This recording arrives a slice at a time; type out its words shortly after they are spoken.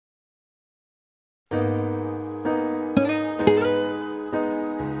I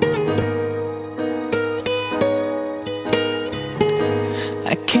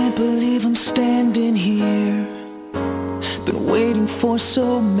can't believe I'm standing here. Been waiting for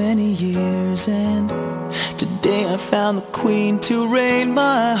so many years, and today I found the queen to reign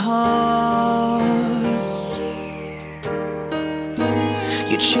my heart.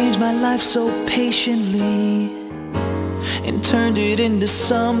 You changed my life so patiently and turned it into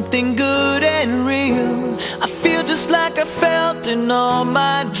something good and real. I feel just like I felt in all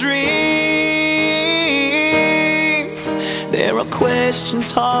my dreams. There are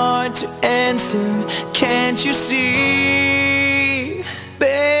questions hard to answer, can't you see?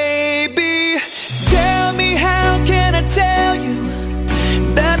 Baby, tell me, how can I tell you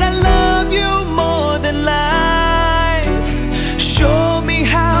that I love you more than life? Show me,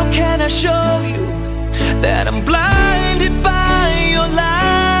 how can I show you that I'm blinded by your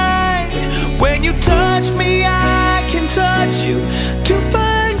light? When you touch me, I can touch you. To